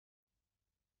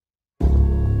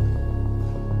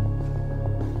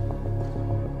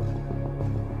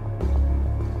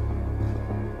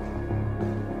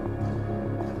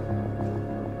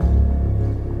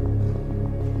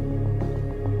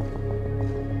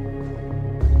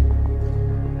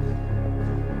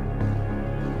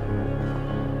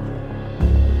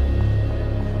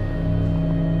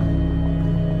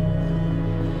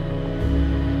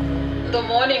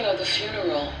morning of the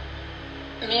funeral,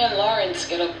 me and Lawrence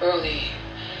get up early,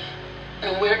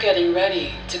 and we're getting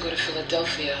ready to go to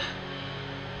Philadelphia.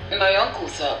 My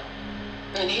uncle's up,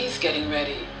 and he's getting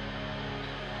ready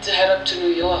to head up to New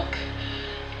York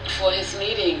for his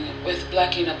meeting with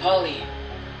Blackie Napoli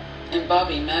and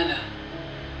Bobby Manna.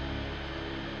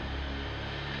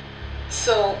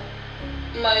 So,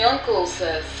 my uncle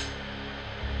says,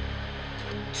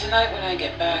 tonight when I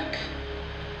get back,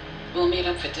 we'll meet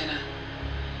up for dinner.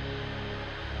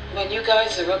 When you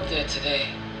guys are up there today,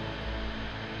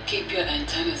 keep your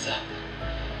antennas up.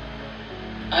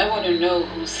 I want to know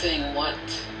who's saying what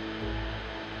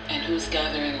and who's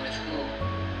gathering with who.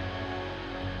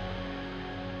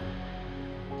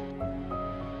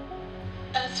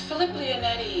 As Philip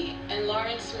Leonetti and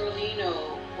Lawrence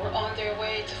Merlino were on their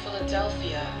way to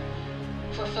Philadelphia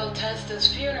for Phil Testa's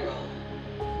funeral,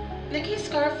 Nicky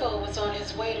Scarfo was on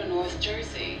his way to North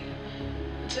Jersey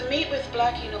to meet with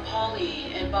Blackie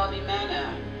Napoli and Bobby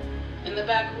Manna in the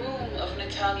back room of an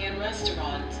Italian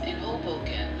restaurant in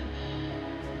Hoboken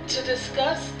to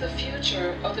discuss the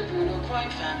future of the Bruno crime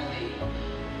family,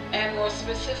 and more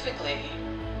specifically,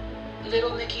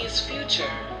 Little Nicky's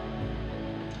future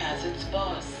as its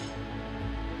boss.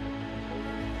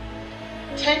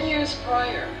 10 years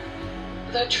prior,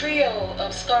 the trio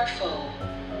of Scarfo,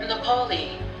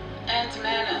 Napoli, and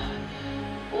Manna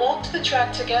walked the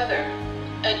track together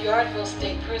at Yardville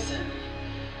State Prison,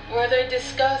 where they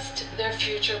discussed their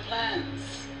future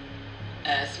plans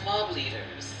as mob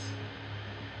leaders.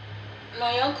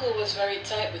 My uncle was very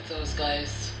tight with those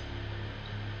guys,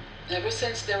 ever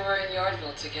since they were in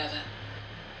Yardville together.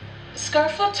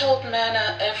 Scarfo told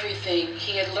Manna everything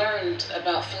he had learned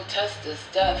about Phil Testa's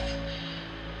death,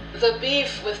 the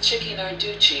beef with Chicky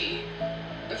Narducci,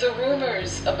 the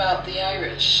rumors about the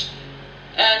Irish,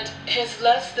 and his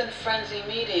less than friendly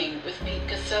meeting with Pete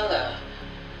Casella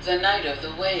the night of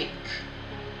the wake.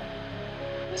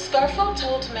 Scarfo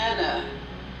told Manna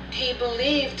he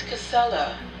believed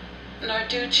Casella,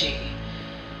 Narducci,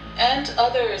 and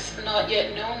others not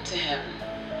yet known to him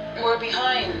were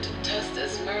behind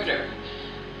Testa's murder.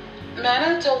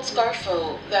 Manna told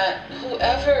Scarfo that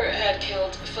whoever had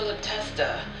killed Philip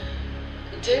Testa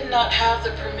did not have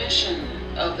the permission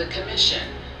of the commission,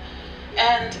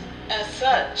 and as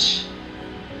such,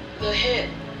 the hit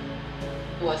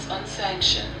was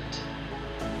unsanctioned.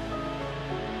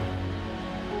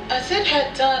 As it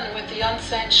had done with the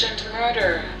unsanctioned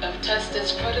murder of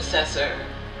Testa's predecessor,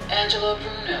 Angelo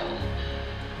Bruno,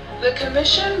 the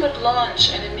commission would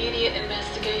launch an immediate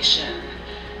investigation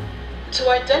to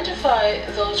identify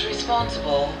those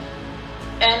responsible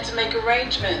and make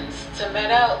arrangements to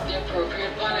mete out the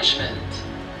appropriate punishment,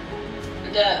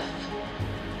 death.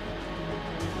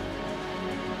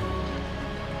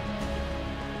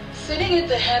 Sitting at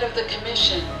the head of the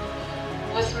commission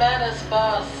was Manna's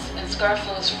boss and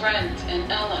Scarfo's friend and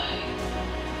ally,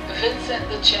 Vincent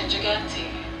the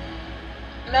Cingigante.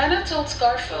 Manna told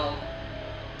Scarfo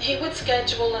he would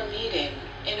schedule a meeting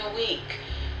in a week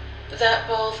that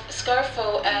both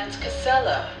Scarfo and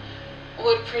Casella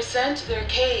would present their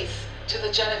case to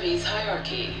the Genovese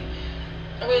hierarchy,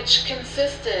 which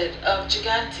consisted of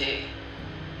Gigante,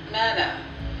 Manna,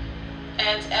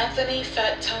 and Anthony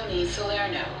Fat Tony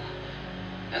Salerno,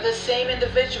 the same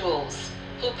individuals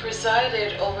who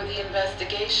presided over the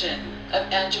investigation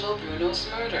of Angelo Bruno's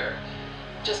murder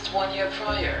just 1 year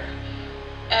prior,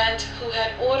 and who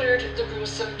had ordered the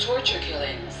gruesome torture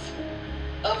killings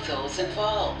of those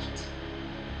involved.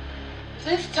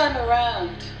 This time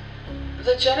around,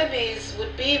 the Genovese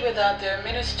would be without their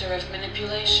Minister of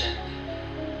Manipulation,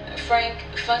 Frank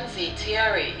Funzi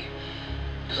Thierry,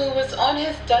 who was on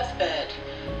his deathbed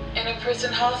in a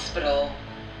prison hospital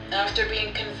after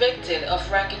being convicted of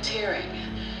racketeering,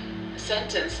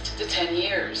 sentenced to 10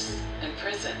 years in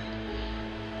prison.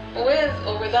 With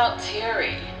or without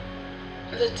Thierry,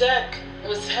 the deck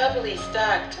was heavily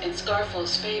stacked in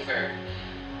Scarfo's favor,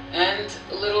 and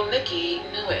Little Nicky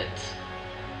knew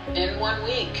it. In 1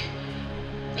 week,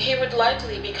 he would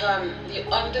likely become the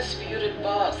undisputed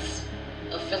boss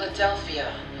of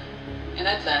Philadelphia and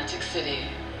Atlantic City.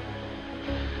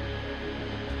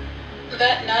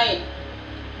 That night,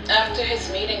 after his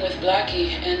meeting with Blackie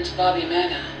and Bobby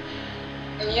Manna,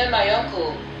 me and my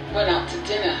uncle went out to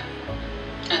dinner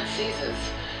at Caesar's.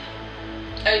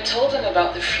 I told him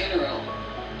about the funeral,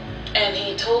 and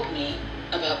he told me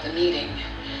about the meeting.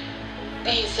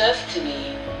 He says to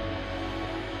me,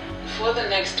 for the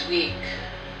next week,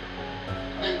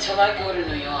 until I go to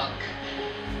New York,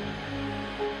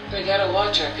 we gotta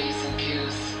watch our P's and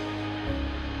Q's.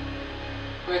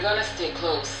 We're gonna stay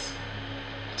close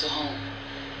to home.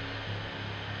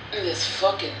 This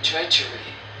fucking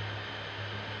treachery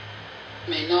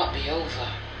may not be over.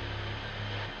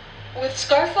 With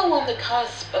Scarfo on the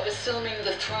cusp of assuming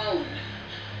the throne,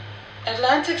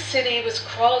 Atlantic City was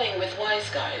crawling with wise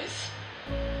guys,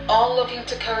 all looking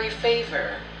to curry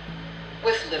favor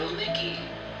with little Nicky.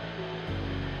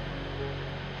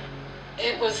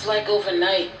 It was like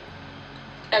overnight.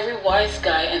 Every wise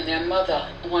guy and their mother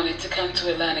wanted to come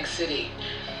to Atlantic City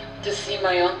to see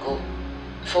my uncle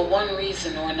for one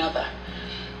reason or another.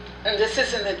 And this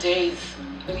is in the days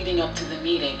leading up to the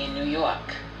meeting in New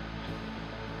York.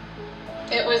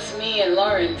 It was me and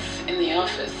Lawrence in the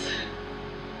office,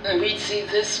 and we'd see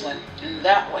this one and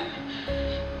that one,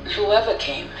 whoever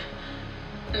came.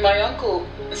 My uncle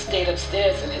stayed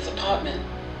upstairs in his apartment.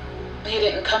 He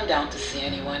didn't come down to see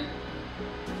anyone.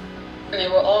 They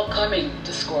were all coming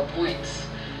to score points,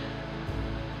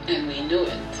 and we knew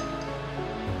it.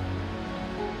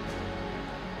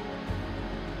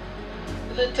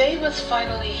 The day was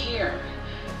finally here.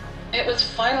 It was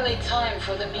finally time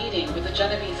for the meeting with the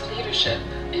Genovese leadership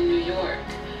in New York.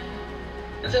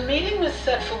 The meeting was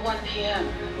set for 1 p.m.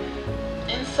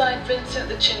 inside Vincent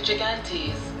the Chin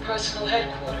Gigante's personal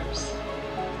headquarters,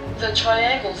 the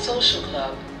Triangle Social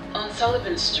Club on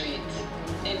Sullivan Street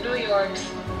in New York's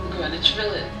Greenwich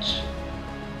Village.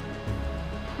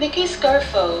 Nicky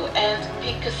Scarfo and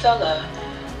Pete Casella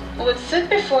would sit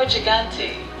before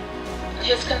Gigante,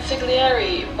 his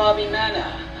consigliere Bobby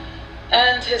Manna,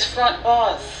 and his front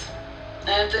boss,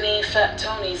 Anthony Fat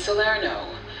Tony Salerno,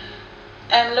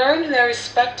 and learn their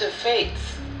respective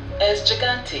fates as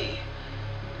Gigante,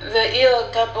 the Il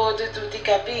Capo di Tutti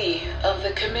Capi of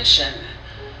the Commission,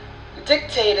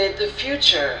 dictated the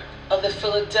future of the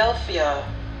Philadelphia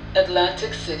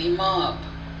Atlantic City mob.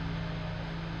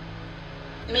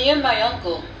 Me and my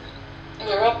uncle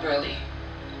were up early,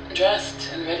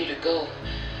 dressed and ready to go.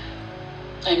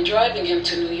 I'm driving him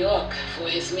to New York for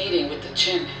his meeting with the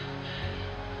Chin.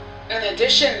 In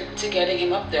addition to getting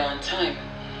him up there on time,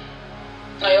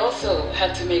 I also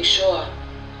had to make sure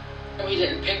we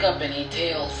didn't pick up any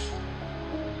tails.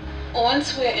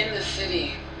 Once we're in the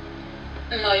city,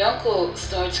 my uncle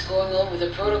starts going over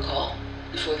the protocol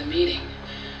for the meeting.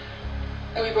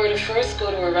 We were to first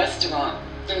go to a restaurant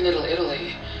in Little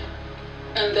Italy,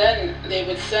 and then they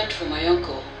would send for my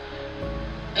uncle.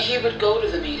 He would go to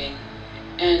the meeting,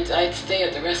 and I'd stay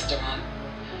at the restaurant.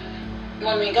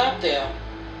 When we got there,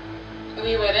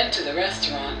 we went into the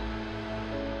restaurant.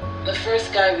 The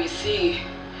first guy we see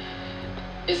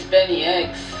is Benny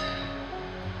Eggs.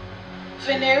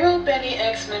 Venero Benny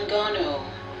Eggs Mangano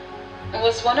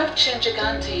was one of Chin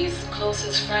Gigante's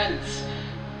closest friends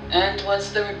and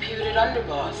was the reputed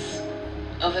underboss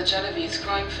of the Genovese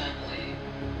crime family.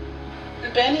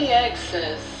 Benny Eggs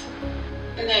says,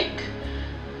 "Nick,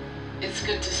 it's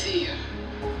good to see you."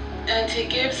 And he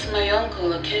gives my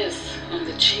uncle a kiss on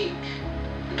the cheek.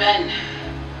 "Ben,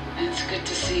 it's good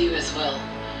to see you as well.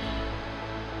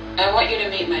 I want you to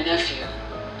meet my nephew,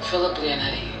 Phil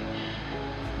Leonetti.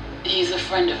 He's a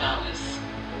friend of ours."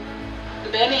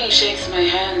 Benny shakes my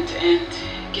hand and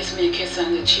gives me a kiss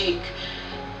on the cheek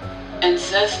and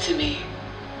says to me,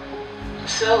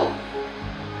 "So,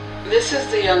 this is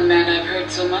the young man I've heard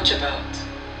so much about.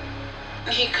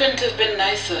 He couldn't have been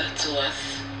nicer to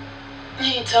us.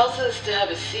 He tells us to have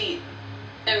a seat,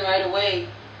 and right away,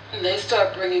 they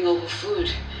start bringing over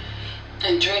food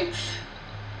and drinks.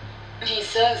 He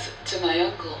says to my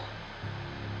uncle,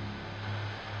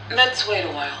 'Let's wait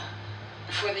a while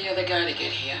for the other guy to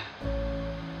get here.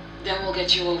 Then we'll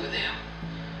get you over there.'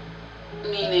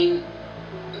 Meaning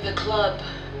the club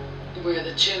where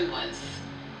the Chin was.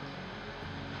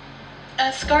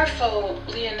 As Scarfo,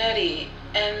 Leonetti,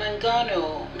 and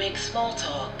Mangano make small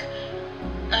talk,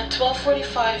 at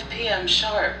 12:45 p.m.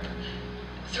 sharp,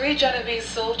 3 Genovese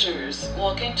soldiers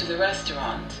walk into the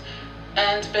restaurant,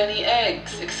 and Benny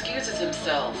Eggs excuses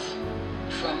himself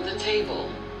from the table.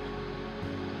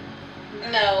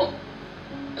 Now,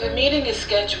 the meeting is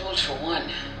scheduled for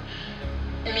 1.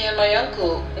 Me and my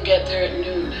uncle get there at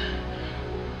noon,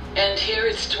 and here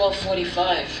it's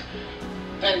 12:45,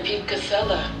 and Pete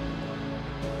Casella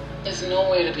is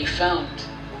nowhere to be found.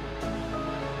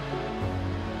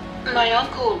 My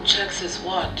uncle checks his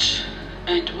watch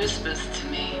and whispers to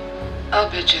me, "I'll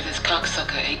bet you this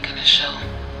cocksucker ain't gonna show."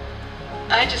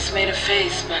 I just made a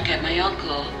face back at my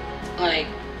uncle, like,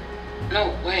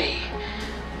 no way,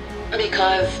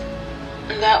 because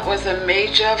that was a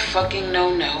major fucking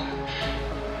no-no.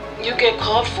 You get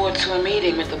called for to a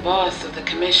meeting with the boss of the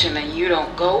commission and you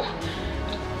don't go,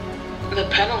 the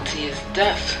penalty is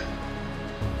death.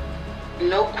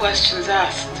 No questions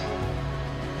asked.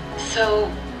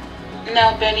 So,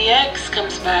 Now Benny X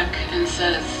comes back and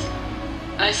says,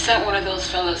 I sent one of those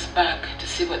fellas back to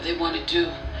see what they want to do.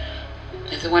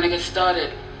 If they want to get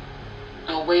started,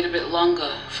 I'll wait a bit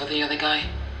longer for the other guy.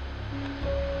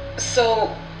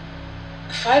 So,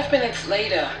 5 minutes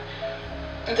later,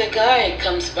 the guy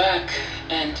comes back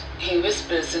and he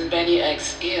whispers in Benny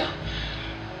X's ear.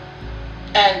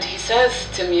 And he says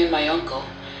to me and my uncle,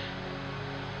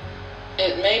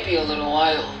 it may be a little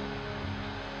while.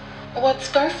 What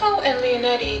Scarfo and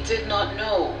Leonetti did not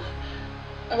know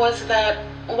was that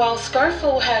while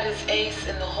Scarfo had his ace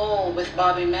in the hole with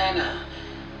Bobby Manna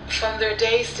from their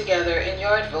days together in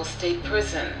Yardville State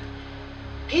Prison,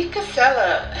 Pete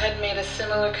Casella had made a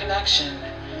similar connection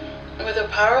with a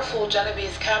powerful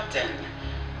Genovese captain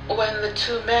when the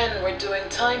two men were doing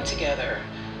time together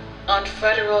on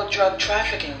federal drug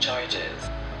trafficking charges.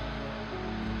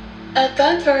 At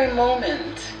that very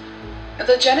moment,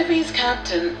 the Genovese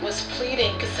captain was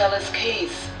pleading Casella's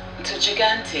case to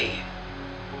Gigante,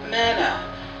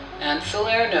 Manna, and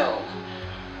Salerno,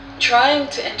 trying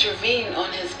to intervene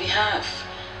on his behalf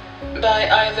by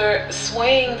either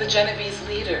swaying the Genovese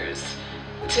leaders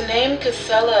to name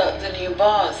Casella the new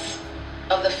boss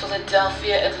of the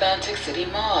Philadelphia Atlantic City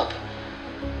mob,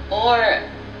 or,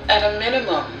 at a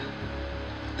minimum,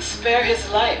 spare his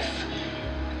life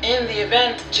in the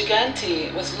event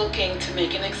Gigante was looking to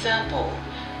make an example,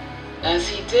 as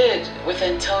he did with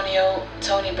Antonio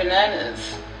Tony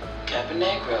Bananas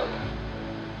Caponegro.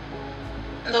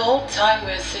 The whole time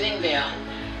we're sitting there,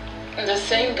 the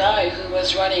same guy who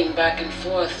was running back and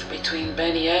forth between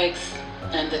Benny Eggs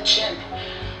and the Chin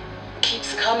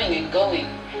keeps coming and going,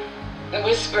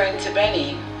 whispering to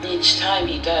Benny each time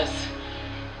he does.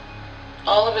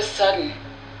 All of a sudden,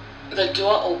 the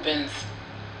door opens,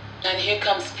 and here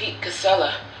comes Pete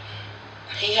Casella.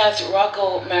 He has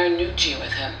Rocco Marinucci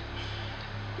with him.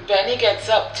 Benny gets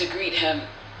up to greet him,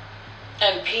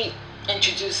 and Pete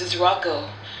introduces Rocco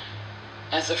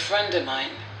as a friend of mine,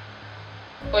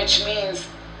 which means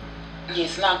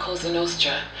he's not Cosa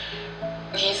Nostra.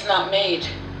 He's not made.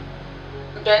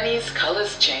 Benny's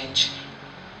colors change.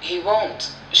 He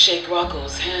won't shake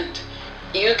Rocco's hand.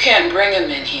 You can't bring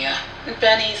him in here,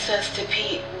 Benny says to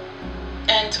Pete,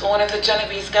 and one of the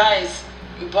Genovese guys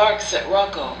barks at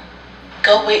Rocco.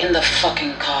 Go wait in the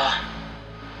fucking car.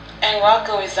 And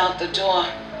Rocco is out the door.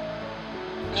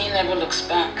 He never looks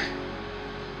back.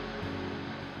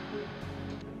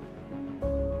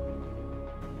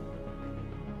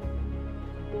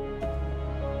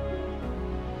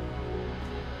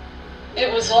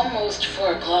 It was almost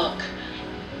 4 o'clock,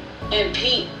 and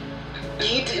Pete,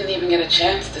 he didn't even get a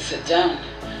chance to sit down.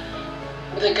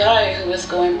 The guy who was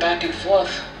going back and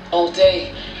forth all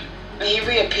day, he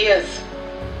reappears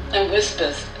and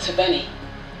whispers to Benny.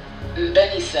 And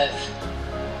Benny says,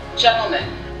 gentlemen,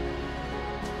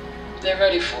 they're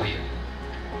ready for you.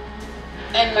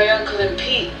 And my uncle and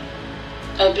Pete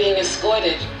are being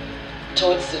escorted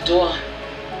towards the door.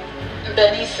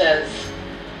 Benny says,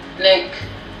 Nick,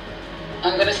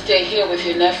 I'm gonna stay here with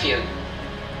your nephew.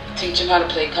 Teach him how to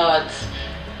play cards.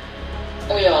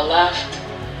 We all laughed.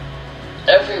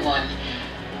 Everyone,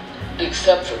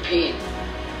 except for Pete.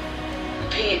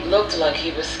 Pete looked like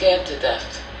he was scared to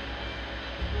death.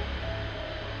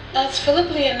 As Philip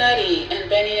Leonetti and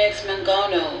Benny X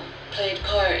Mangano played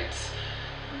cards,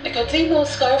 Nicky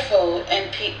Scarfo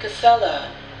and Pete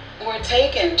Casella were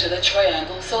taken to the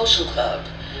Triangle Social Club,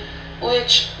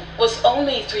 which was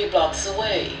only 3 blocks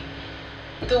away.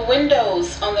 The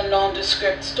windows on the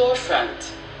nondescript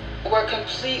storefront were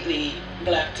completely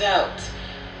blacked out,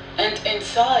 and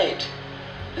inside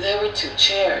there were 2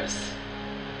 chairs,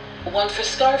 one for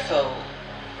Scarfo,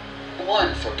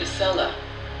 one for Casella.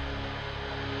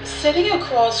 Sitting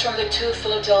across from the 2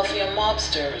 Philadelphia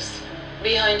mobsters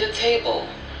behind a table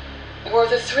were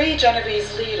the 3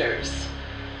 Genovese leaders.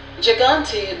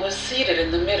 Gigante was seated in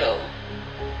the middle,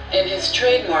 in his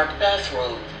trademark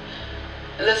bathrobe.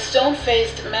 The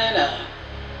stone-faced Manna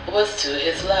was to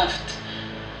his left,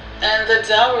 and the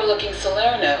dour-looking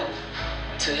Salerno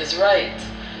to his right,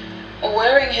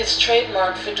 wearing his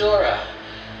trademark fedora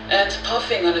and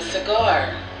puffing on a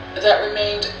cigar that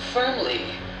remained firmly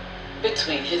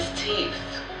between his teeth.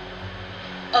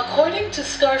 According to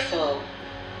Scarfo,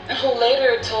 who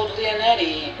later told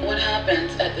Leonetti what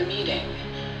happened at the meeting,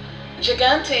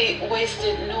 Gigante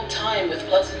wasted no time with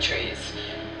pleasantries.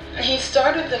 He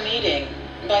started the meeting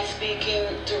by speaking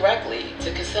directly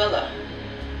to Casella.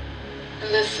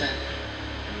 Listen,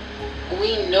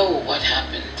 we know what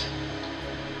happened.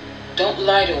 Don't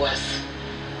lie to us.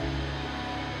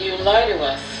 You lie to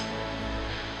us,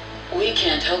 we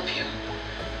can't help you.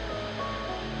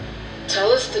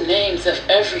 Tell us the names of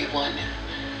everyone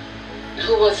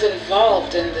who was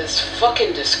involved in this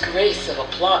fucking disgrace of a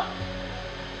plot.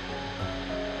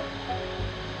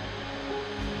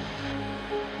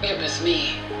 It was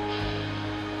me.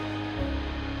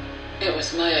 It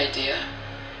was my idea.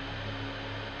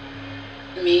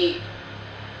 Me,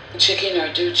 Chicky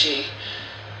Narducci,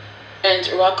 and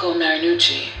Rocco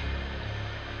Marinucci,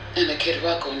 and the kid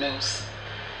Rocco knows.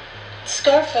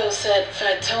 Scarfo said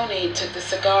Fat Tony took the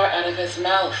cigar out of his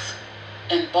mouth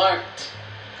and barked.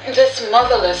 This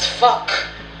motherless fuck.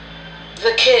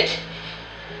 The kid.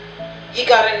 He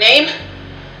got a name?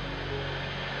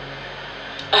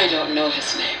 I don't know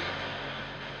his name.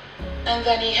 And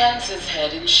then he hangs his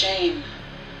head in shame.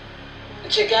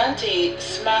 Gigante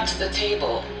smacks the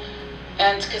table,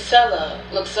 and Casella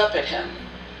looks up at him.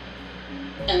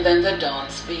 And then the Don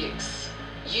speaks.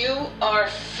 You are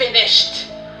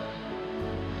finished.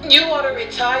 You ought to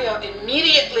retire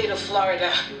immediately to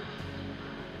Florida.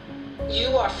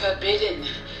 You are forbidden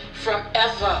from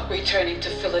ever returning to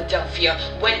Philadelphia.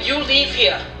 When you leave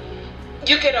here,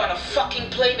 you get on a fucking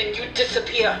plane and you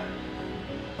disappear.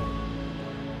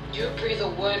 You breathe a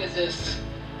word of this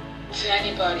to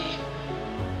anybody,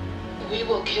 we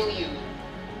will kill you.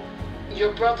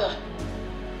 Your brother,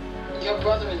 your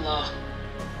brother-in-law.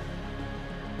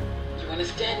 You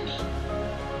understand me?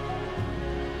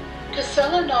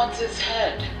 Casella nods his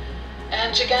head,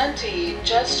 and Gigante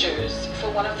gestures for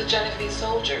one of the Genovese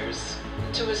soldiers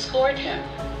to escort him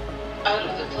out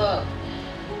of the club.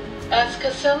 As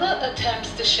Casella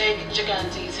attempts to shake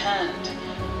Gigante's hand,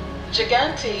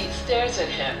 Gigante stares at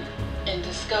him in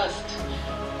disgust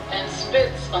and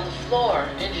spits on the floor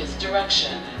in his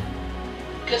direction.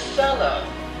 Casella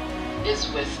is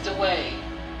whisked away.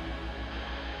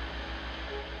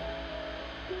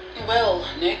 Well,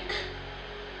 Nick,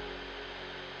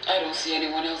 I don't see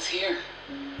anyone else here.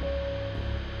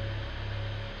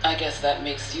 I guess that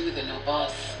makes you the no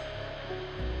boss.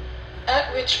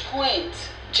 At which point,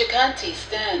 Gigante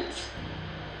stands.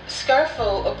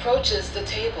 Scarfo approaches the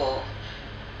table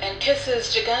and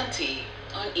kisses Gigante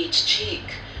on each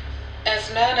cheek,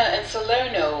 as Mana and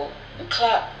Salerno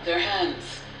clap their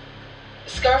hands.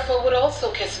 Scarfo would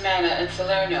also kiss Mana and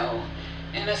Salerno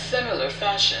in a similar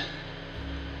fashion.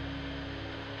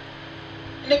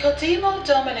 Nicodemo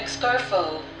Dominic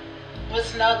Scarfo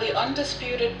was now the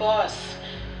undisputed boss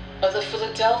of the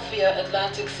Philadelphia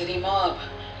Atlantic City mob.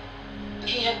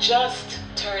 He had just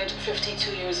turned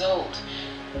 52 years old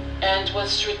and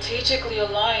was strategically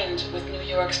aligned with New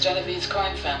York's Genovese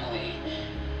crime family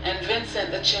and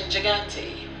Vincent the Chin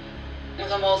Gigante,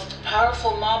 the most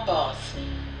powerful mob boss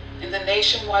in the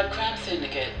nationwide crime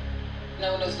syndicate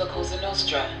known as La Cosa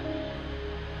Nostra.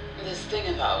 This thing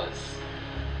of ours.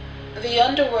 The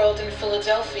underworld in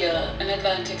Philadelphia and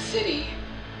Atlantic City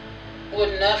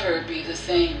would never be the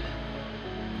same.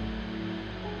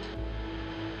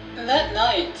 That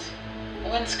night,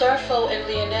 when Scarfo and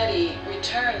Leonetti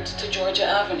returned to Georgia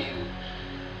Avenue,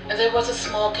 there was a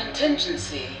small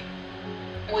contingency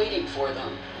waiting for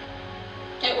them.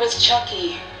 It was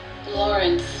Chucky,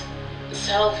 Lawrence,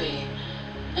 Salvi,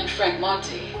 and Frank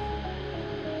Monty.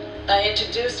 I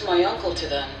introduced my uncle to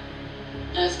them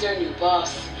as their new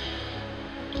boss.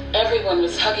 Everyone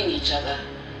was hugging each other,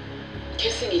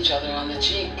 kissing each other on the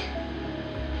cheek.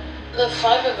 The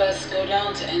five of us go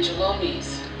down to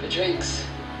Angeloni's for drinks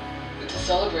to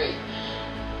celebrate.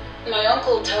 My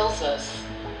uncle tells us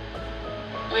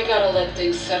we gotta let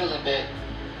things settle a bit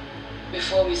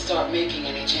before we start making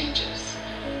any changes.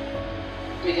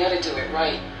 We gotta do it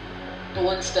right,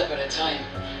 one step at a time.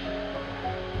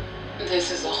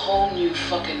 This is a whole new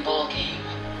fucking ball game.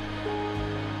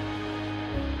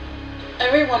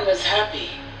 Everyone was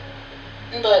happy,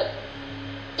 but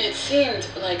it seemed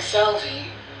like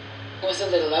Salvi was a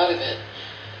little out of it.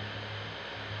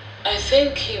 I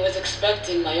think he was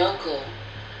expecting my uncle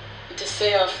to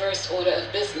say our first order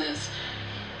of business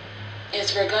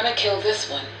is we're gonna kill this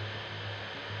one,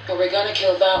 or we're gonna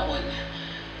kill that one,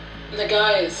 the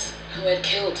guys who had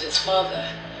killed his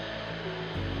father.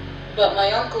 But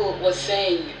my uncle was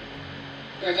saying,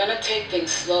 we're gonna take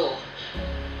things slow,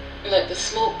 let the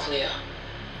smoke clear,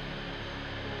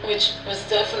 which was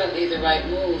definitely the right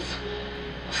move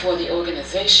for the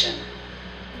organization.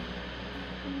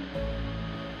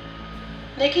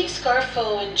 Nicky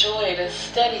Scarfo enjoyed a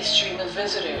steady stream of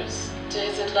visitors to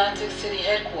his Atlantic City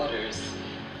headquarters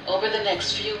over the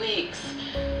next few weeks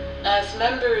as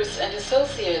members and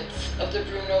associates of the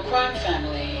Bruno crime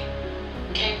family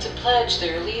came to pledge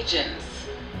their allegiance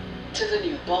to the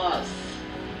new boss.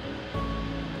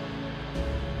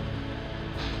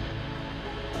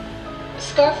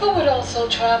 Scarfo would also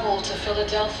travel to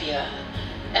Philadelphia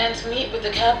and meet with the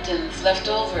captains left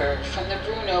over from the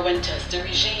Bruno and Testa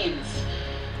regimes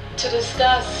to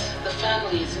discuss the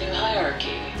family's new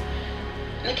hierarchy.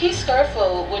 Nicky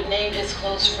Scarfo would name his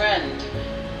close friend,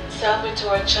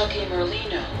 Salvatore Chucky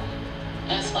Merlino,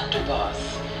 as underboss,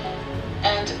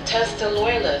 and Testa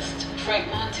loyalist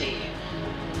Frank Monti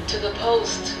to the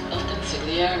post of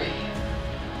consigliere.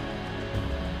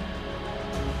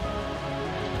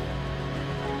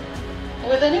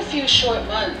 Within a few short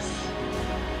months,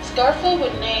 Scarfo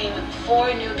would name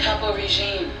 4 new capo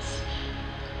regimes: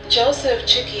 Joseph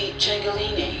Chicky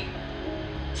Cengolini,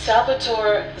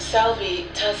 Salvatore Salvi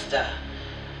Testa,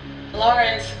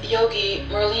 Lawrence Yogi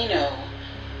Merlino,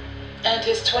 and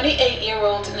his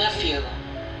 28-year-old nephew,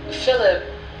 Philip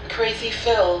Crazy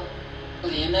Phil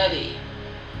Leonetti.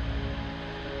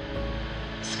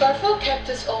 Scarfo kept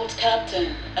his old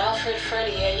captain, Alfred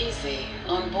Freddy Aizi,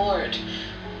 on board,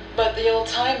 but the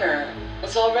old-timer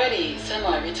was already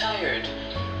semi-retired.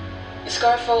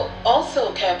 Scarfo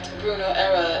also kept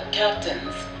Bruno-era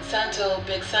captains Santo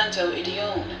Big Santo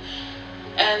Idione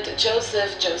and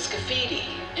Joseph Joe Scafidi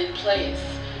in place,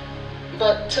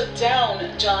 but took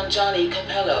down John Johnny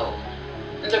Capello,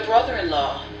 the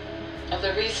brother-in-law of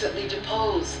the recently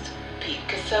deposed Pete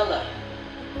Casella.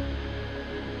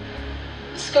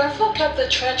 Scarfo kept the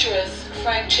treacherous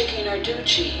Frank Chicky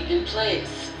Narducci in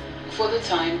place for the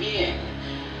time being,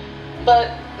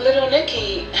 but little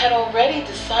Nicky had already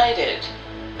decided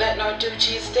that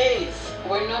Narducci's days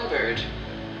were numbered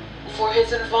for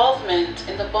his involvement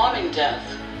in the bombing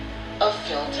death of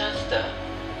Phil Testa.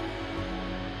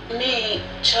 Me,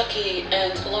 Chucky,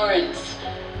 and Lawrence,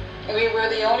 we were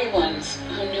the only ones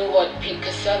who knew what Pete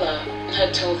Casella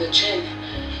had told the Chin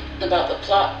about the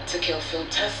plot to kill Phil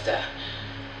Testa.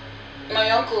 My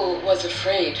uncle was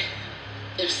afraid,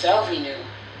 if Salvi knew,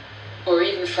 or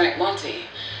even Frank Monti,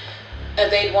 that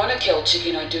they'd want to kill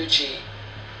Chicky Narducci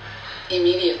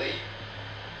immediately.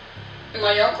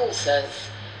 My uncle says,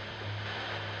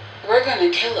 "We're gonna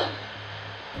kill him.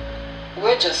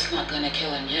 We're just not gonna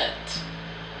kill him yet."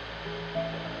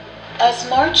 As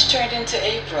March turned into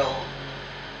April,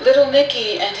 little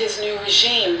Nicky and his new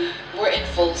regime were in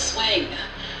full swing.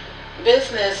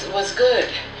 Business was good,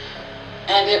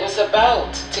 and it was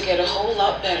about to get a whole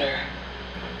lot better.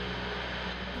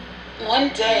 One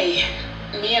day,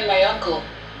 me and my uncle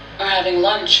are having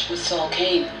lunch with Saul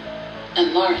Kane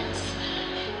and Lawrence,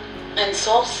 and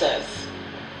Saul says,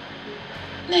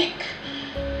 "Nick,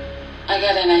 I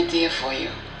got an idea for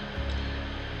you.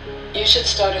 You should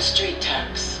start a street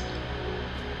tax.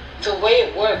 The way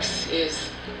it works is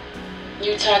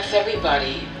you tax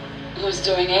everybody who's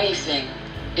doing anything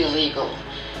illegal.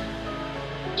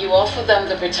 You offer them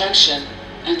the protection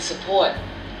and support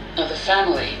of the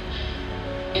family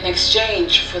in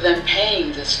exchange for them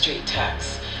paying the street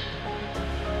tax.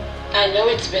 I know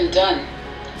it's been done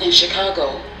in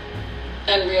Chicago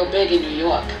and real big in New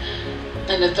York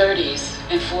in the 30s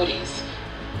and 40s.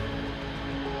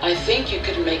 I think you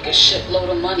could make a shitload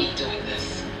of money doing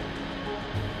this."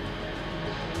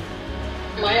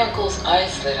 My uncle's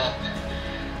eyes lit up.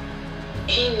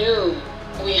 He knew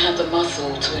we had the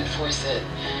muscle to enforce it.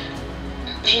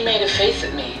 He made a face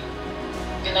at me,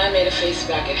 and I made a face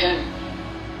back at him.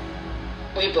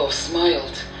 We both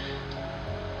smiled.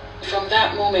 From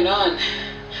that moment on,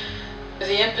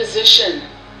 the imposition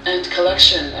and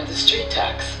collection of the street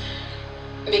tax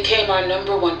became our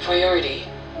 #1 priority,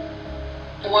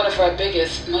 one of our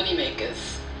biggest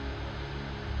moneymakers.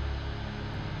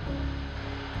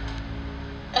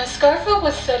 As Scarfo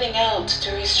was setting out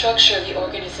to restructure the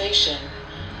organization,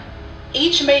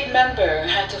 each made member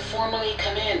had to formally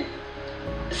come in,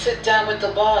 sit down with the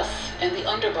boss and the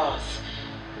underboss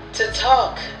to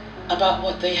talk about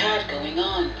what they had going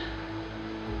on.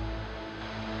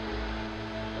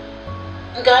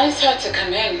 Guys had to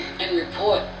come in and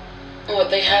report what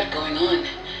they had going on,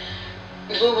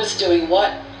 who was doing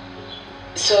what,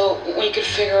 so we could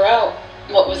figure out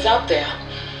what was out there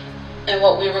and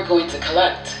what we were going to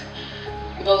collect,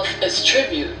 both as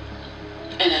tribute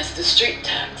and as the street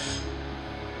tax.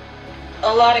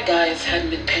 A lot of guys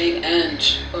hadn't been paying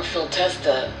Ange or Phil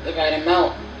Testa the right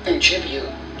amount in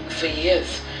tribute for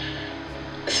years.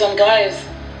 Some guys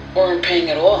weren't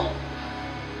paying at all.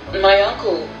 My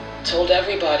uncle told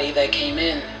everybody that came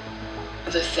in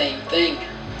the same thing.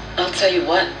 I'll tell you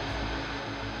what,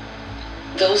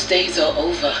 those days are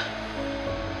over.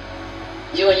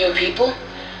 You and your people,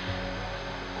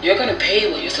 you're gonna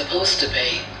pay what you're supposed to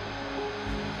pay.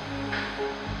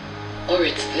 Or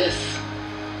it's this.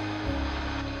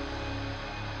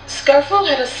 Scarfo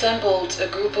had assembled a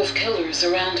group of killers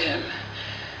around him,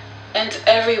 and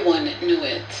everyone knew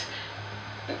it.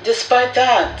 Despite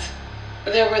that,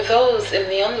 there were those in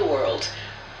the underworld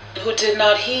who did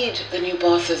not heed the new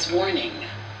boss's warning.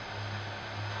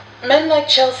 Men like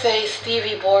Chelsea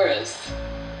Stevie Boris,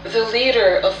 the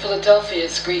leader of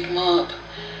Philadelphia's Greek mob.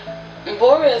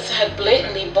 Boris had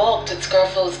blatantly balked at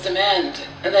Scarfo's demand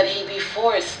that he be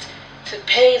forced to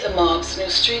pay the mob's new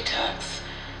street tax.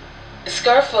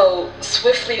 Scarfo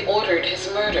swiftly ordered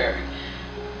his murder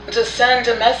to send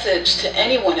a message to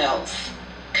anyone else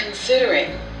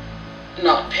considering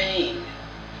not paying.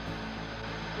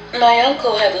 My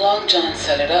uncle had Long John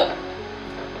set it up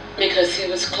because he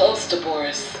was close to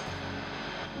Boris.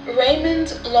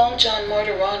 Raymond Long John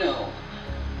Martirano,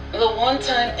 the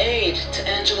one-time aide to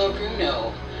Angelo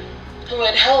Bruno, who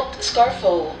had helped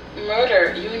Scarfo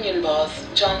murder union boss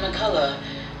John McCullough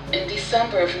in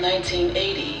December of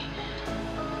 1980,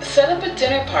 set up a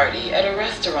dinner party at a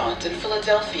restaurant in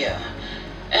Philadelphia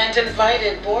and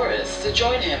invited Boris to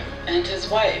join him and his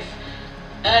wife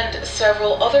and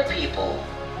several other people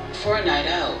for a night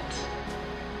out.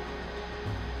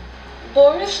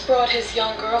 Boris brought his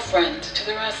young girlfriend to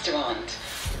the restaurant,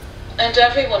 and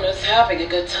everyone was having a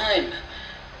good time,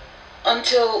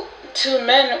 until two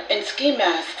men in ski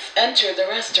masks entered the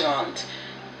restaurant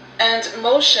and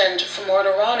motioned for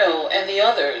Martirano and the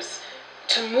others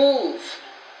to move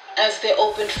as they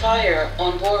opened fire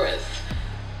on Boris,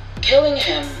 killing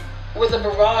him with a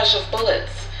barrage of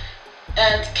bullets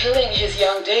and killing his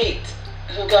young date,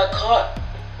 who got caught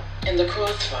in the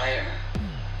crossfire.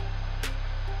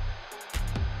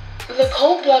 The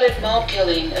cold-blooded mob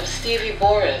killing of Stevie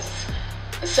Boris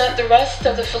sent the rest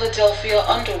of the Philadelphia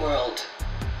underworld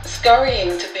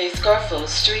scurrying to pay Scarfo's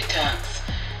street tax,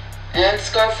 and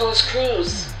Scarfo's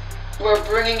crews were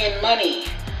bringing in money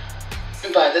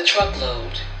by the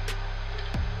truckload.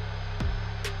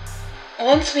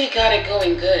 Once we got it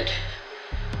going good,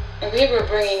 we were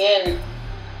bringing in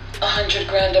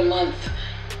 $100,000 a month,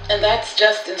 and that's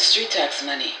just in street tax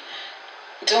money.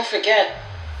 Don't forget,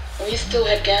 we still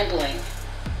had gambling,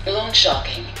 loan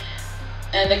sharking,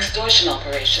 and extortion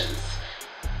operations.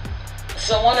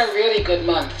 So on a really good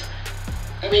month,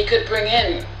 we could bring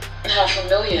in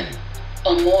 $500,000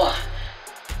 or more,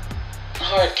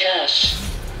 hard cash.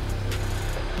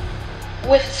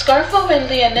 With Scarfo and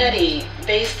Leonetti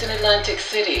based in Atlantic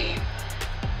City,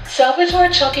 Salvatore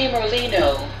Chucky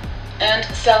Merlino and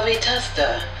Phil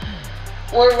Testa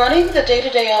were running the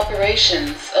day-to-day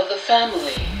operations of the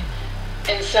family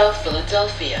in South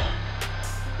Philadelphia.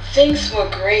 Things were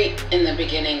great in the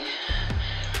beginning,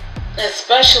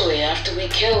 especially after we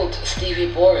killed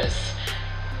Stevie Boris.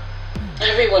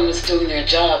 Everyone was doing their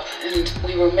job, and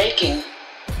we were making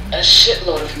a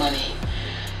shitload of money.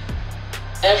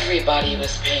 Everybody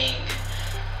was paying.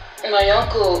 My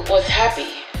uncle was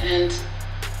happy, and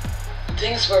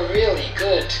things were really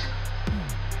good.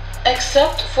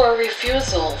 Except for a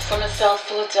refusal from a South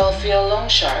Philadelphia loan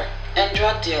shark and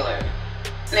drug dealer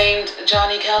named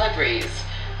Johnny Calabrese,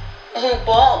 who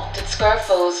balked at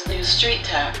Scarfo's new street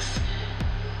tax.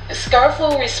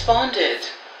 Scarfo responded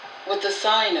with the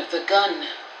sign of the gun.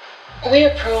 We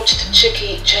approached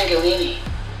Chicky Ciangelini,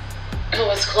 who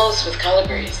was close with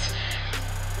Calabrese,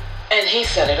 and he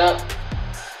set it up.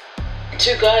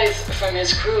 Two guys from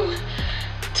his crew,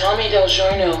 Tommy Del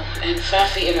Giorno and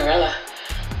Fafi Inarella,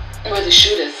 were the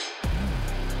shooters.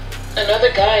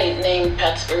 Another guy named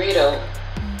Pat Spirito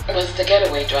was the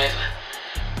getaway driver.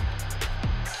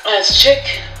 As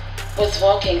Chick was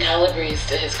walking Calabrese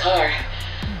to his car,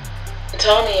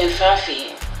 Tommy and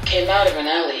Fafi came out of an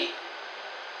alley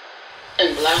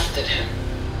and blasted him.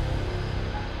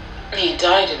 He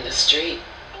died in the street.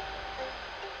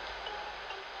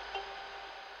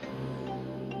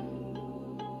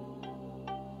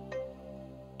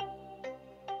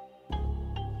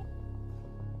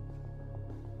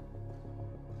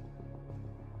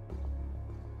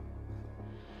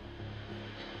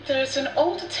 There's an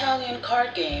old Italian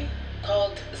card game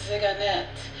called Ziganet.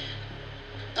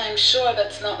 I'm sure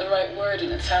that's not the right word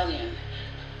in Italian.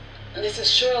 This is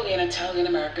surely an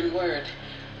Italian-American word.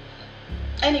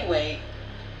 Anyway,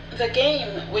 the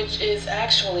game, which is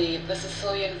actually the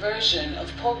Sicilian version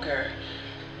of poker,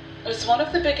 was one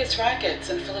of the biggest rackets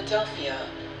in Philadelphia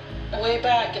way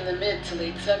back in the mid to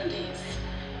late 70s,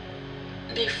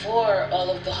 before all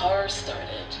of the horror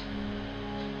started.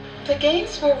 The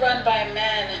games were run by a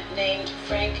man named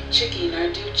Frank Chicky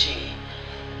Narducci.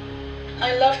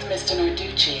 I loved Mr.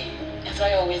 Narducci, as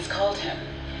I always called him.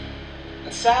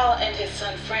 Sal and his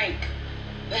son Frank,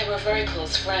 they were very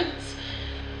close friends,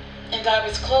 and I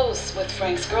was close with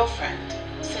Frank's girlfriend,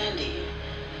 Sandy.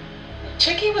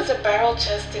 Chicky was a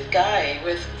barrel-chested guy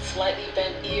with slightly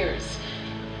bent ears,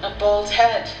 a bald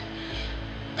head,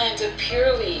 and a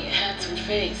purely handsome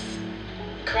face,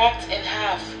 cracked in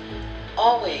half,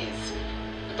 always,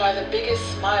 by the biggest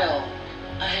smile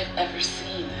I had ever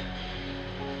seen.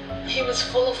 He was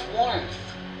full of warmth,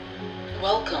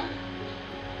 welcome,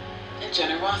 and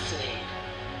generosity.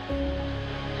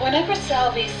 Whenever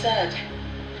Salvi said,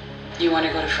 "You want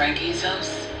to go to Frankie's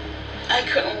house?" I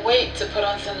couldn't wait to put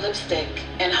on some lipstick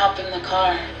and hop in the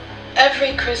car.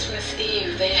 Every Christmas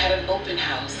Eve they had an open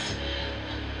house,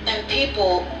 and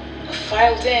people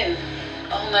filed in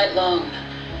all night long,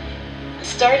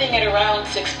 starting at around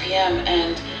 6 p.m.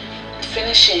 and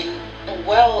finishing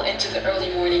well into the early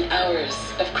morning hours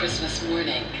of Christmas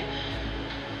morning.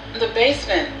 The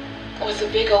basement was a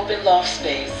big open loft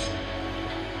space,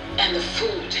 and the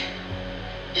food,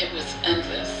 it was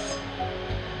endless.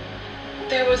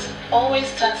 There was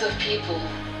always tons of people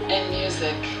and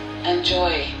music and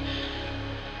joy.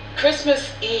 Christmas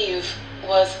Eve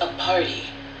was a party,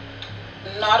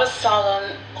 not a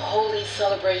solemn, holy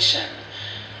celebration.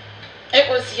 It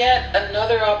was yet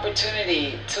another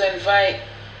opportunity to invite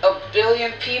 1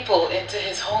 billion people into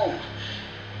his home,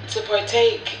 to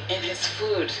partake in his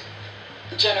food,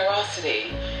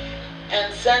 generosity,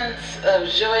 and sense of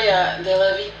joya de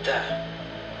la vida,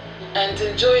 and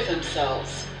enjoy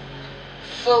themselves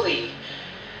fully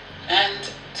and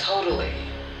totally.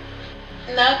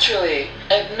 Naturally,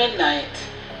 at midnight,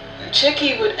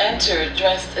 Chicky would enter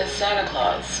dressed as Santa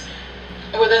Claus,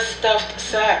 with a stuffed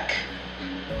sack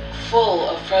full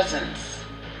of presents.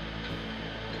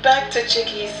 Back to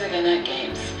Chicky's Ziganet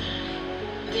games.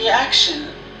 The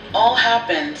action all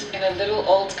happened in a little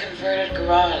old converted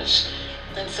garage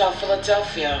in South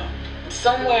Philadelphia,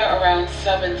 somewhere around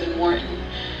 7th and Morton.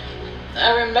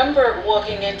 I remember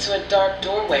walking into a dark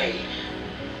doorway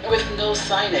with no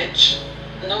signage,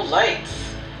 no lights,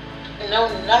 no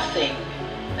nothing,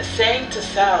 saying to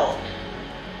Sal,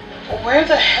 "Where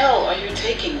the hell are you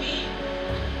taking me?"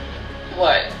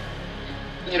 "What?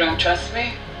 You don't trust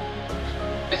me?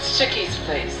 It's Chicky's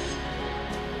place.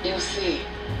 You'll see.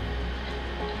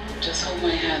 Just hold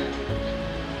my hand."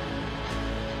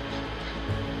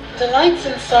 The lights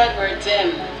inside were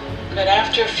dim, but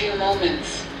after a few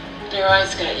moments, your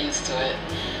eyes got used to it.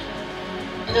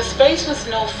 The space was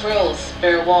no frills,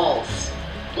 bare walls,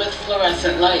 with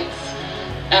fluorescent lights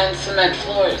and cement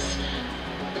floors,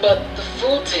 but the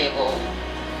food table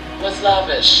was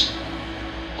lavish,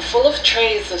 full of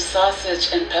trays of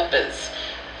sausage and peppers,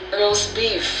 roast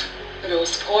beef,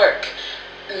 roast pork,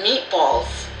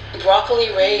 meatballs, broccoli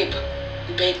rabe,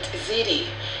 baked ziti,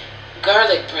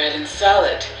 garlic bread and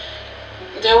salad.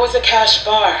 There was a cash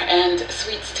bar and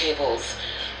sweets tables,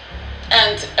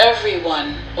 and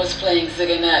everyone was playing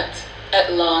Ziganet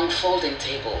at long folding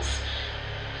tables.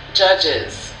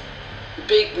 Judges,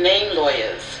 big name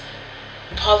lawyers,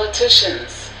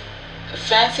 politicians,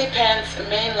 fancy pants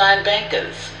mainline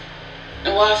bankers,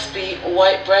 waspy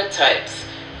white bread types.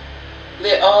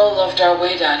 They all loved our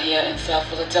way down here in South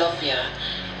Philadelphia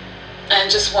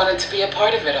and just wanted to be a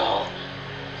part of it all.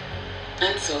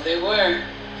 And so they were.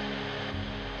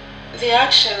 The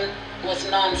action was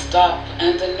non-stop,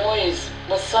 and the noise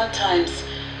was sometimes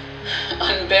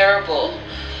unbearable,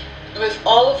 with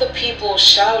all of the people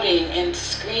shouting and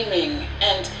screaming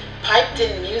and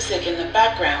piped-in music in the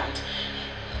background.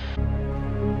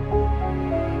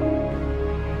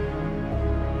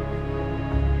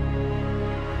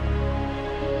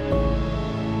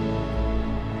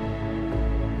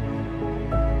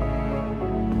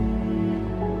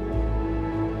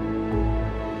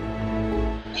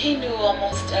 He knew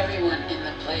almost everyone in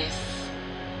the place,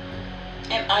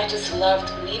 and I just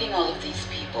loved meeting all of these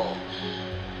people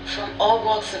from all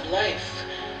walks of life.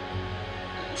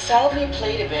 Salvi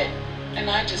played a bit, and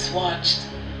I just watched,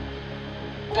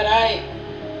 but I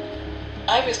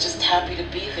was just happy to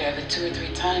be there the 2 or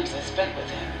 3 times I spent with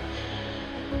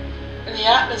him. The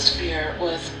atmosphere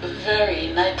was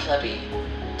very nightclubby,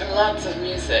 lots of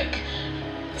music,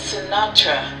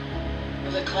 Sinatra,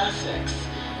 the classics.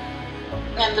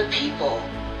 And the people,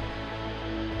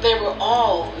 they were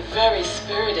all very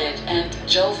spirited and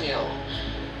jovial,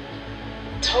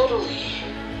 totally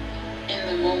in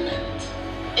the moment.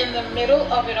 In the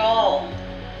middle of it all,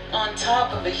 on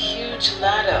top of a huge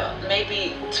ladder,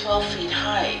 maybe 12 feet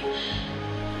high,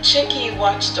 Chicky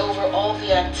watched over all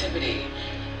the activity.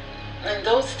 In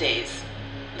those days,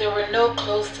 there were no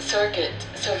closed-circuit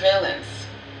surveillance,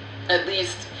 at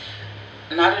least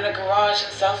not in a garage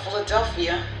in South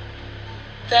Philadelphia.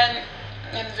 Then,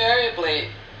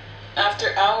 invariably,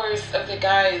 after hours of the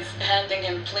guys handing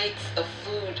him plates of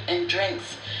food and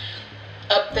drinks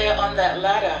up there on that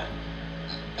ladder,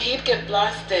 he'd get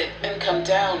blasted and come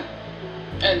down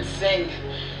and sing.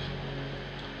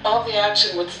 all the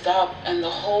action would stop and the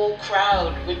whole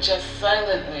crowd would just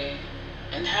silently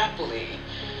and happily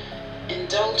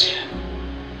indulge him.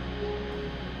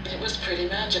 It was pretty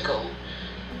magical.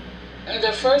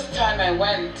 The first time I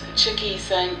went, Chicky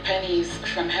sang Pennies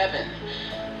from Heaven.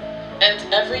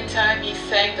 And every time he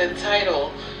sang the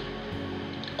title,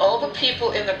 all the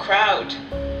people in the crowd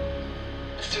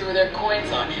threw their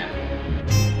coins on him.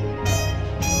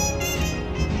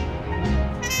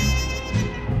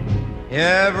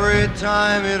 Every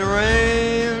time it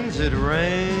rains,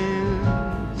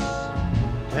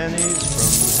 pennies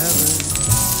from heaven.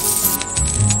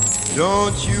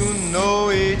 Don't you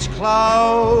know each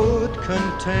cloud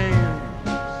contains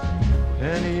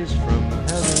pennies from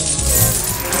heaven?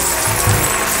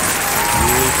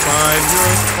 You'll find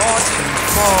your fortunes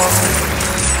falling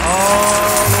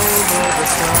all over the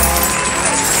town.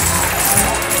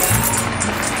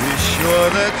 Be sure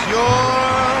that your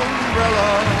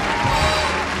umbrella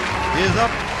is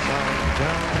upside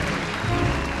down.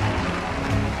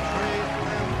 Trade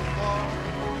them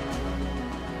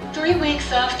for 3 weeks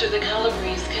after the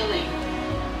Calabrese killing,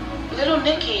 little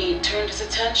Nicky turned his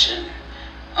attention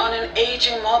on an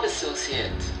aging mob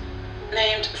associate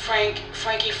named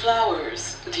Frankie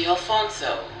Flowers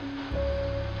D'Alfonso.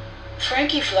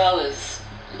 Frankie Flowers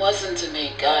wasn't a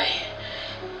made guy.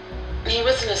 He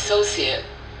was an associate.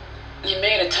 He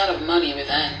made a ton of money with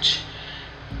Ange.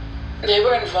 They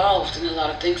were involved in a lot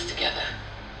of things together,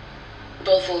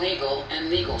 both illegal and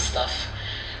legal stuff.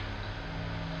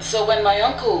 So when my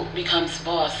uncle becomes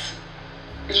boss,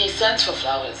 he sends for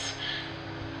Flowers.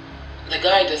 The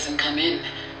guy doesn't come in.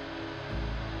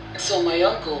 So my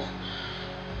uncle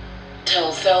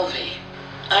tells Selvi,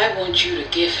 I want you to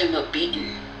give him a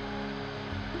beating.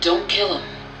 Don't kill him,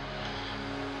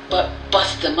 but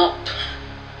bust him up.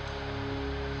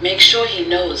 Make sure he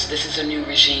knows this is a new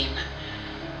regime.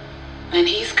 And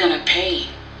he's gonna pay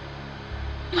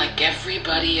like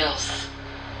everybody else.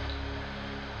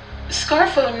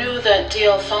 Scarfo knew that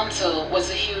D'Alfonso was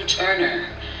a huge earner.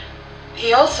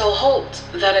 He also hoped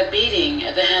that a beating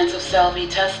at the hands of Phil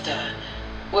Testa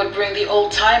would bring the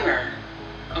old-timer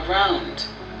around.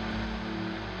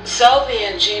 Salvi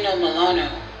and Gino Milano,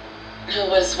 who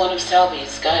was one of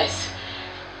Salvi's guys,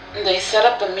 they set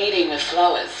up a meeting with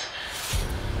Flowers,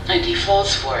 and he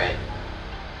falls for it.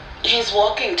 He's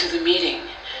walking to the meeting,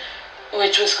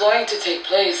 which was going to take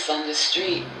place on the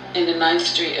street in the 9th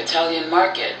Street Italian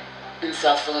Market in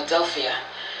South Philadelphia.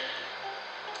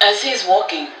 As he's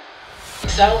walking,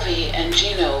 Salvi and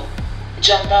Gino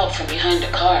jump out from behind a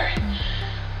car.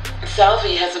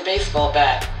 Salvi has a baseball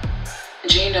bat.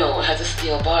 Gino has a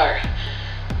steel bar.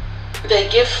 They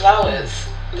give Flowers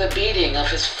the beating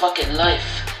of his fucking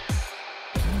life.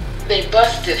 They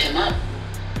busted him up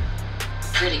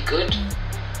pretty good.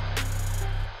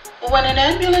 When an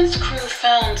ambulance crew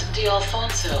found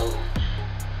D'Alfonso,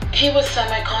 he was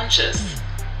semi-conscious,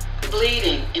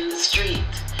 bleeding in the street.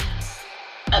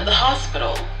 At the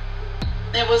hospital,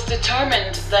 it was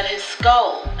determined that his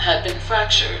skull had been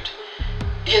fractured,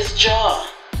 his jaw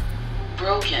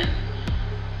broken.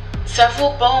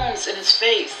 Several bones in his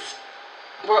face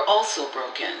were also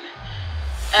broken,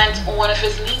 and one of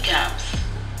his kneecaps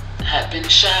had been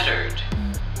shattered.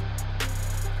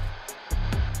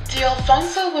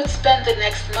 D'Alfonso would spend the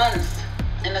next month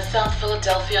in a South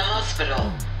Philadelphia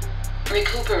hospital,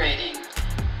 recuperating.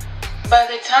 By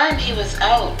the time he was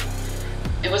out,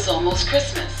 it was almost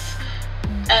Christmas,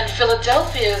 and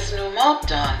Philadelphia's new mob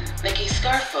don, Nicky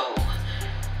Scarfo,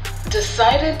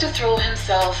 decided to throw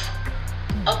himself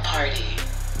a party.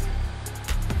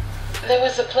 There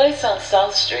was a place on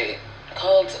South Street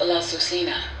called La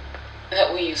Susina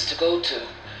that we used to go to.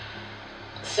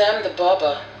 Sam the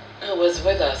barber, who was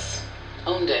with us,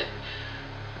 owned it.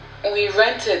 We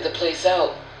rented the place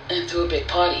out and threw a big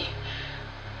party.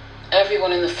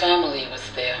 Everyone in the family was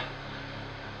there.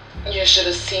 You should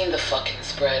have seen the fucking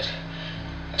spread.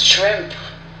 Shrimp,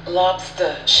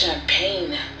 lobster,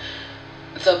 champagne,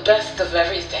 the best of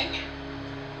everything.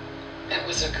 It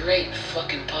was a great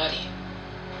fucking party.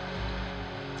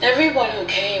 Everyone who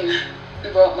came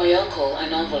brought my uncle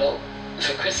an envelope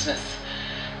for Christmas.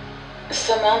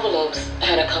 Some envelopes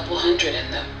had a couple hundred in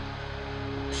them.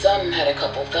 Some had a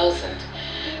couple thousand.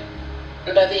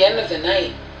 By the end of the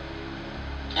night,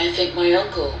 I think my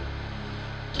uncle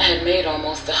had made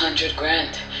almost 100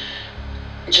 grand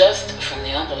just from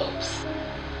the envelopes.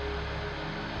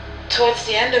 Towards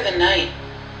the end of the night,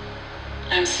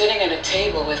 I'm sitting at a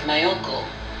table with my uncle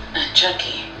and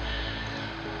Chucky.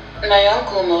 My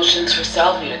uncle motions for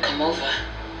Salvi to come over.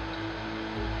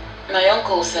 My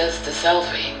uncle says to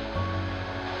Salvi,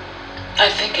 I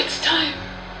think it's time.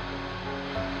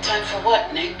 Time for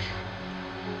what, Nick?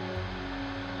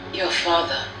 Your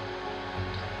father.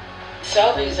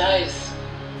 Salvi's eyes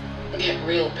get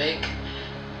real big.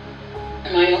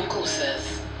 My uncle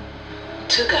says,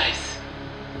 2 guys.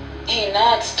 He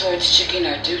nods towards Chicky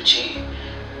Narducci,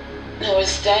 who is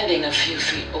standing a few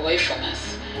feet away from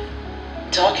us,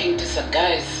 talking to some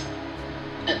guys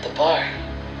at the bar.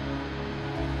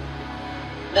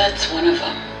 That's one of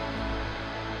them.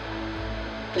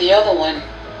 The other one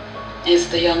is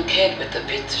the young kid with the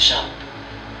pizza shop.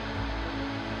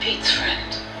 Pete's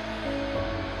friend.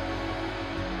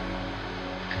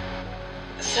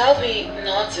 Salvi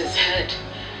nods his head.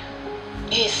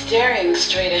 He's staring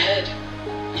straight ahead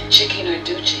in Chicky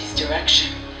Narducci's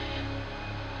direction,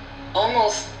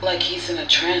 almost like he's in a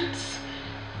trance.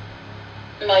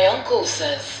 My uncle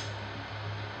says,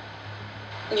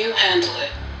 you handle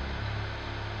it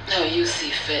how you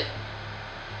see fit.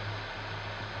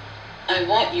 I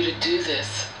want you to do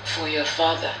this for your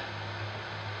father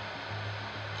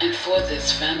and for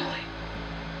this family.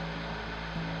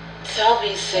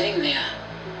 Salvi's sitting there,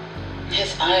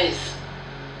 his eyes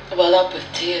well up with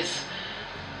tears.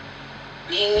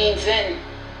 He leans in,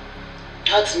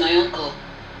 hugs my uncle,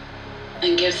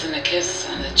 and gives him a kiss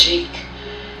on the cheek.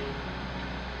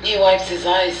 He wipes his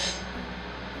eyes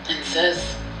and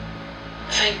says,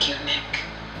 thank you, Nick.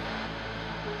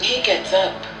 He gets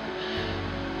up,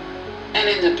 and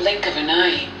in the blink of an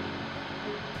eye,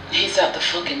 he's out the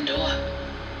fucking door.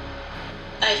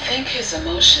 I think his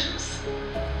emotions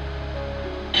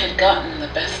had gotten the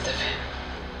best of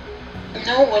him.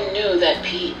 No one knew that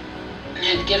Pete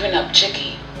had given up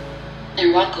Chicky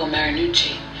and Rocco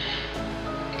Marinucci,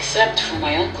 except for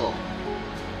my uncle.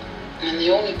 And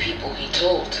the only people he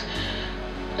told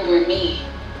were me,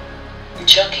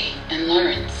 Chucky, and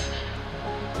Lawrence.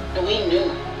 We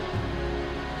knew,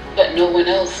 but no one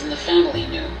else in the family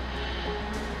knew.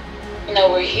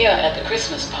 Now we're here at the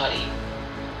Christmas party,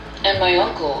 and my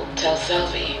uncle tells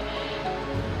Salvi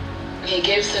he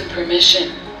gives him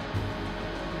permission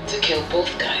to kill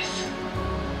both guys.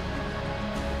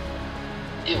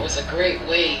 It was a great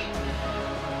way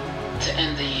to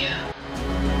end the year.